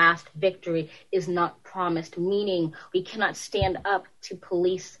when fast victory is not promised, meaning we cannot stand up to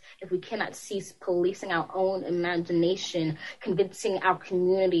police if we cannot cease policing our own imagination, convincing our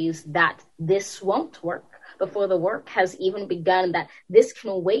communities that this won't work before the work has even begun, that this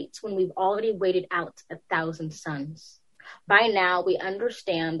can wait when we've already waited out 1,000 suns. By now, we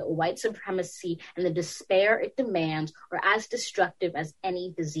understand white supremacy and the despair it demands are as destructive as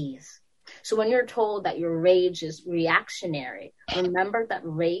any disease. So when you're told that your rage is reactionary, remember that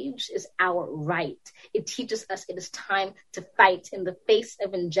rage is our right. It teaches us it is time to fight in the face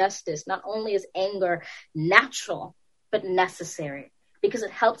of injustice. Not only is anger natural, but necessary, because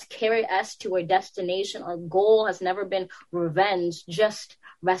it helps carry us to our destination. Our goal has never been revenge, just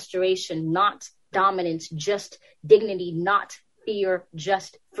restoration, not dominance, just dignity, not fear,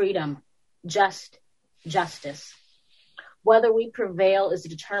 just freedom, just justice. Whether we prevail is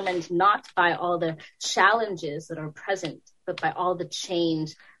determined not by all the challenges that are present, but by all the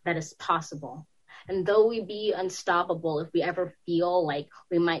change that is possible. And though we be unstoppable, if we ever feel like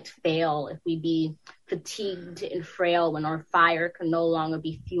we might fail, if we be fatigued and frail when our fire can no longer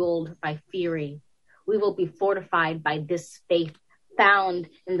be fueled by fury, we will be fortified by this faith found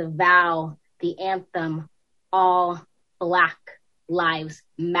in the vow, the anthem, all Black lives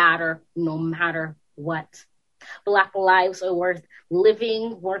matter no matter what. Black lives are worth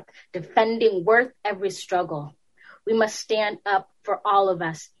living, worth defending, worth every struggle. We must stand up for all of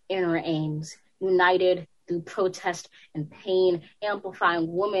us in our aims, united through protest and pain, amplifying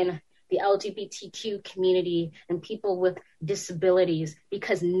women, the LGBTQ community, and people with disabilities,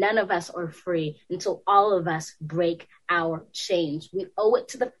 because none of us are free until all of us break our chains. We owe it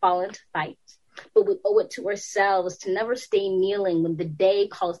to the fallen to fight, but we owe it to ourselves to never stay kneeling when the day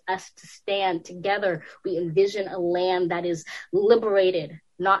calls us to stand together. We envision a land that is liberated,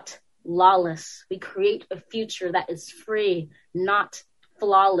 not lawless. We create a future that is free, not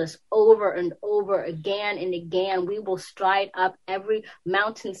flawless. Over and over again and again, we will stride up every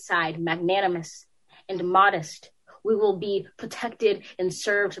mountainside, magnanimous and modest. We will be protected and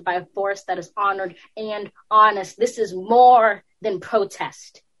served by a force that is honored and honest. This is more than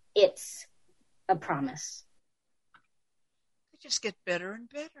protest. It's a promise. They just get better and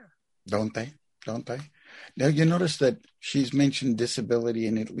better. Don't they? Don't they? Now, you notice that she's mentioned disability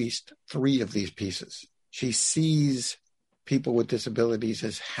in at least 3 of these pieces. She sees people with disabilities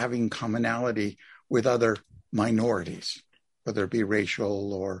as having commonality with other minorities, whether it be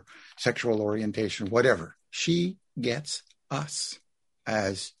racial or sexual orientation, whatever. She gets us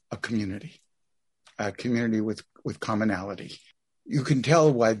as a community with commonality. You can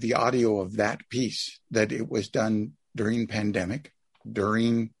tell by the audio of that piece that it was done during pandemic,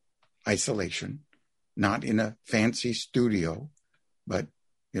 during isolation, not in a fancy studio, but,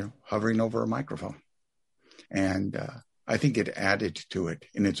 hovering over a microphone. And I think it added to it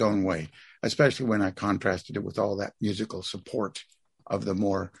in its own way, especially when I contrasted it with all that musical support of the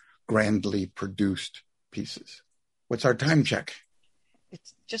more grandly produced pieces. What's our time check?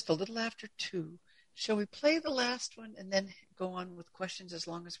 It's just a little after 2. Shall we play the last one and then go on with questions as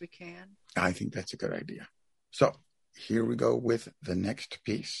long as we can? I think that's a good idea. So here we go with the next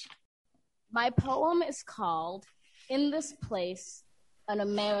piece. My poem is called In This Place, an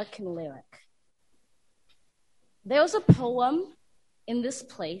American Lyric. There's a poem in this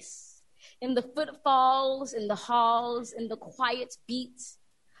place, in the footfalls, in the halls, in the quiet beat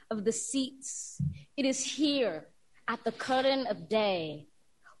of the seats. It is here at the curtain of day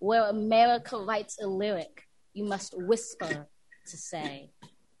where America writes a lyric you must whisper to say.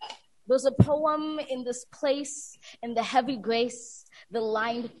 There's a poem in this place, in the heavy grace, the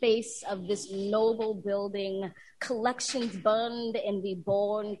lined face of this noble building, collections burned and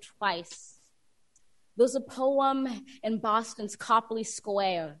reborn twice. There's a poem in Boston's Copley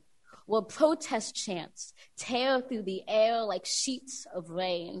Square, where protest chants tear through the air like sheets of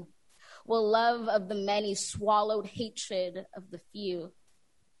rain, where love of the many swallowed hatred of the few.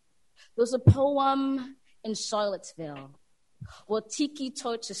 There's a poem in Charlottesville, where tiki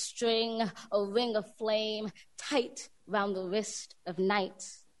torches string a ring of flame tight round the wrist of night,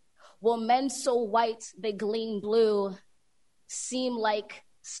 where men so white they gleam blue seem like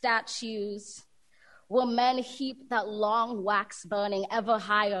statues, where men heap that long wax burning ever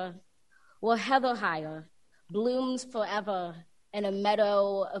higher, where heather higher blooms forever in a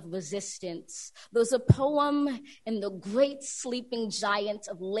meadow of resistance. There's a poem in the great sleeping giant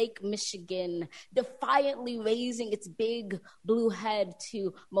of Lake Michigan, defiantly raising its big blue head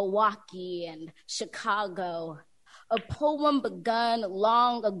to Milwaukee and Chicago. A poem begun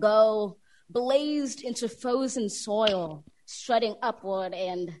long ago, blazed into frozen soil, strutting upward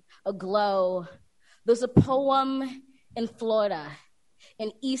and aglow. There's a poem in Florida,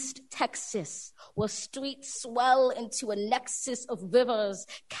 in East Texas, where streets swell into a nexus of rivers,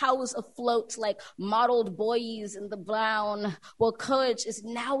 cows afloat like mottled buoys in the brown, where courage is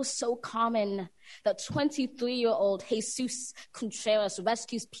now so common that 23-year-old Jesus Contreras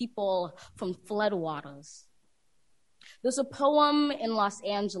rescues people from floodwaters. There's a poem in Los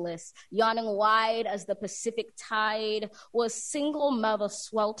Angeles, yawning wide as the Pacific tide, where a single mother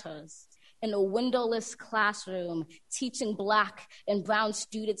swelters in a windowless classroom, teaching Black and brown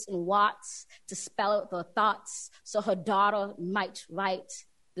students in Watts to spell out their thoughts so her daughter might write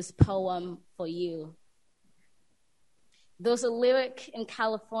this poem for you. There's a lyric in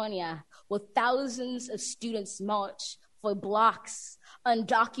California where thousands of students march for blocks,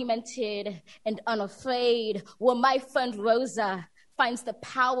 undocumented and unafraid, where my friend Rosa finds the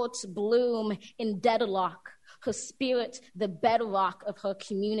power to bloom in deadlock, her spirit the bedrock of her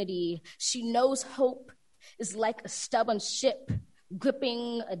community. She knows hope is like a stubborn ship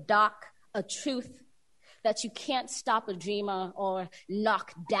gripping a dock, a truth that you can't stop a dreamer or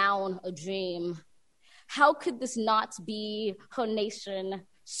knock down a dream. How could this not be her nation,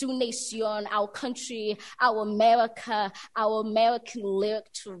 su nacion, our country, our America, our American lyric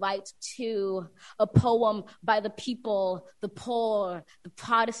to write to? A poem by the people, the poor, the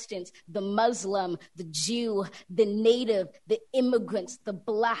Protestant, the Muslim, the Jew, the native, the immigrant, the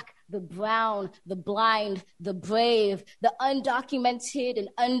Black, the brown, the blind, the brave, the undocumented and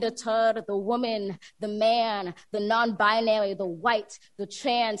undeterred, the woman, the man, the non-binary, the white, the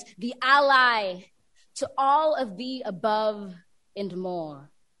trans, the ally, to all of the above and more.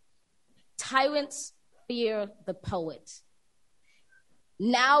 Tyrants fear the poet.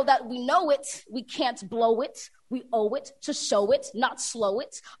 Now that we know it, we can't blow it. We owe it to show it, not slow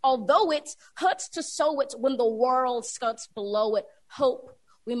it. Although it hurts to sow it when the world skirts below it. Hope,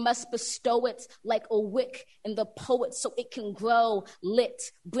 we must bestow it like a wick in the poet so it can grow lit,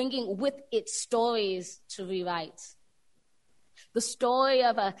 bringing with it stories to rewrite. The story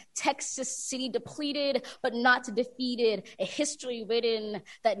of a Texas city depleted but not defeated, a history written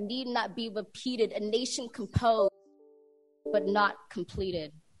that need not be repeated, a nation composed but not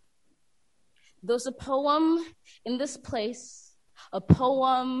completed. There's a poem in this place, a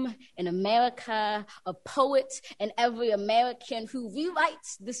poem in America, a poet in every American who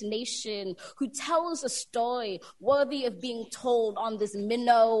rewrites this nation, who tells a story worthy of being told on this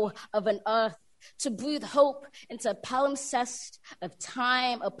minnow of an earth, to breathe hope into a palimpsest of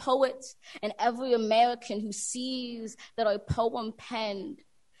time, a poet and every American who sees that our poem penned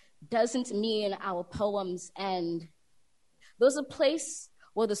doesn't mean our poems end. There's a place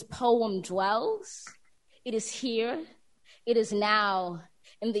where this poem dwells. It is here. It is now.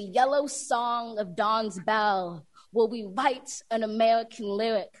 In the yellow song of dawn's bell, will we write an American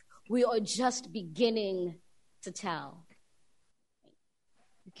lyric we are just beginning to tell?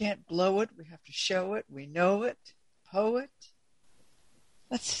 We can't blow it. We have to show it. We know it. Poet.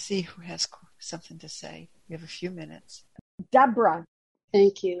 Let's see who has something to say. We have a few minutes. Deborah.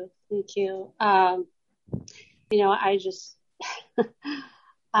 Thank you. Thank you. I just,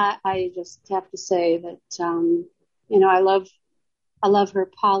 I just have to say that, I love her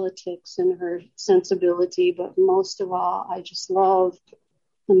politics and her sensibility, but most of all, I just love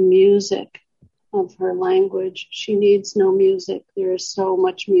the music of her language. She needs no music. There is so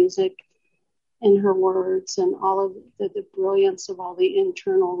much music in her words and all of the brilliance of all the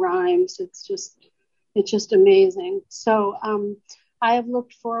internal rhymes. It's just amazing. So I have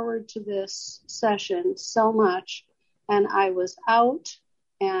looked forward to this session so much, and I was out,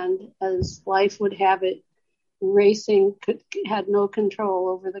 and as life would have it, racing had no control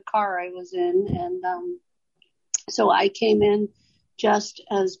over the car I was in, and so I came in just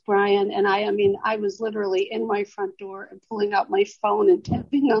as Brian and I was literally in my front door and pulling out my phone and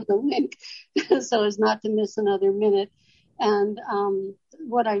tapping on the link so as not to miss another minute. And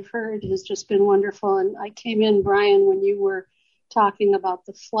what I've heard has just been wonderful. And I came in, Brian, when you were talking about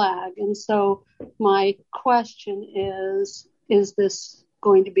the flag. And so my question is this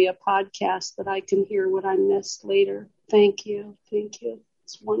going to be a podcast that I can hear what I missed later? Thank you. Thank you.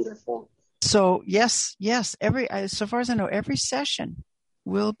 It's wonderful. So yes. So far as I know, every session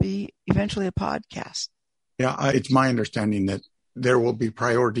will be eventually a podcast. Yeah, it's my understanding that there will be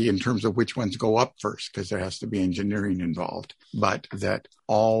priority in terms of which ones go up first, because there has to be engineering involved, but that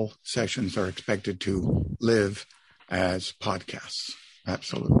all sessions are expected to live as podcasts.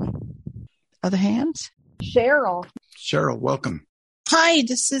 Absolutely. Other hands? Cheryl. Cheryl, welcome. Hi,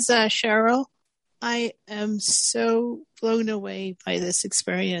 this is Cheryl. I am so blown away by this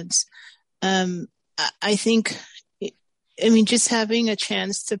experience. I think, just having a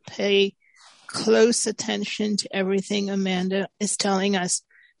chance to pay close attention to everything Amanda is telling us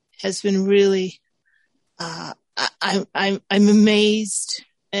has been really, I'm amazed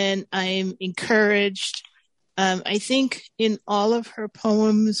and I'm encouraged. I think in all of her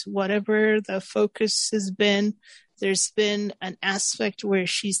poems, whatever the focus has been, there's been an aspect where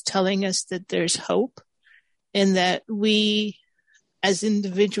she's telling us that there's hope and that we as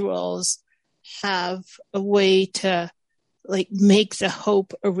individuals have a way to make the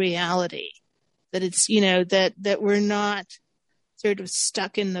hope a reality, that it's, that we're not sort of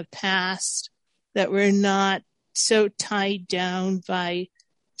stuck in the past, that we're not so tied down by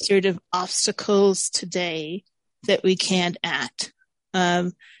sort of obstacles today that we can't act.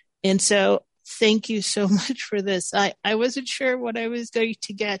 And so thank you so much for this. I wasn't sure what I was going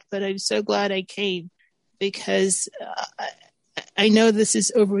to get, but I'm so glad I came because I know this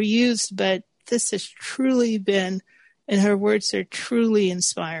is overused, but this has truly been, and her words are truly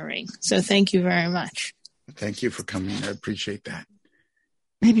inspiring. So thank you very much. Thank you for coming. I appreciate that.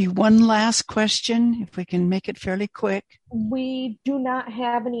 Maybe one last question, if we can make it fairly quick. We do not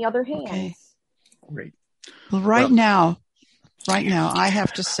have any other hands. Okay. Great. Well, right now, I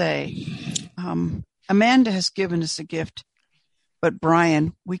have to say, Amanda has given us a gift, but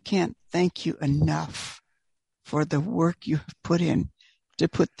Brian, we can't thank you enough for the work you have put in to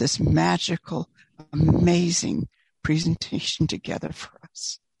put this magical, amazing presentation together for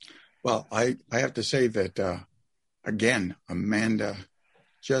us. Well, I have to say that, again, Amanda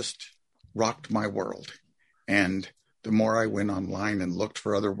just rocked my world. And the more I went online and looked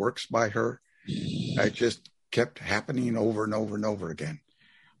for other works by her, it just kept happening over and over and over again.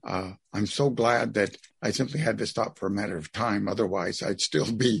 I'm so glad that I simply had to stop for a matter of time. Otherwise, I'd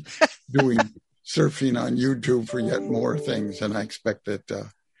still be doing surfing on YouTube for yet more things. And I expect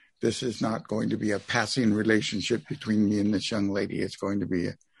that this is not going to be a passing relationship between me and this young lady. It's going to be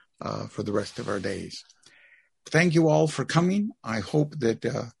for the rest of our days. Thank you all for coming. I hope that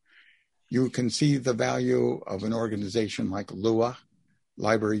you can see the value of an organization like LUA,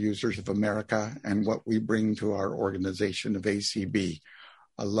 Library Users of America, and what we bring to our organization of ACB.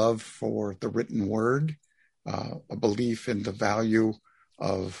 A love for the written word, a belief in the value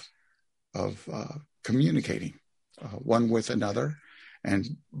of communicating one with another and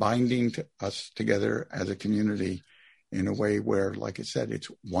binding us together as a community in a way where, like I said, it's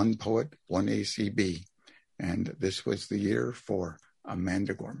one poet, one ACB. And this was the year for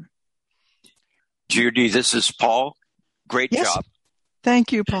Amanda Gorman. Judy, this is Paul. Great job.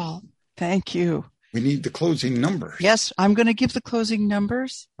 Thank you, Paul. Thank you. We need the closing numbers. Yes, I'm going to give the closing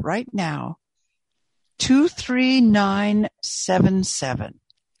numbers right now. 23977.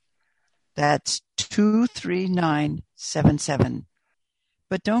 That's 23977.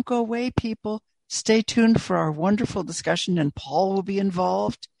 But don't go away, people. Stay tuned for our wonderful discussion, and Paul will be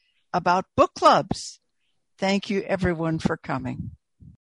involved about book clubs. Thank you, everyone, for coming.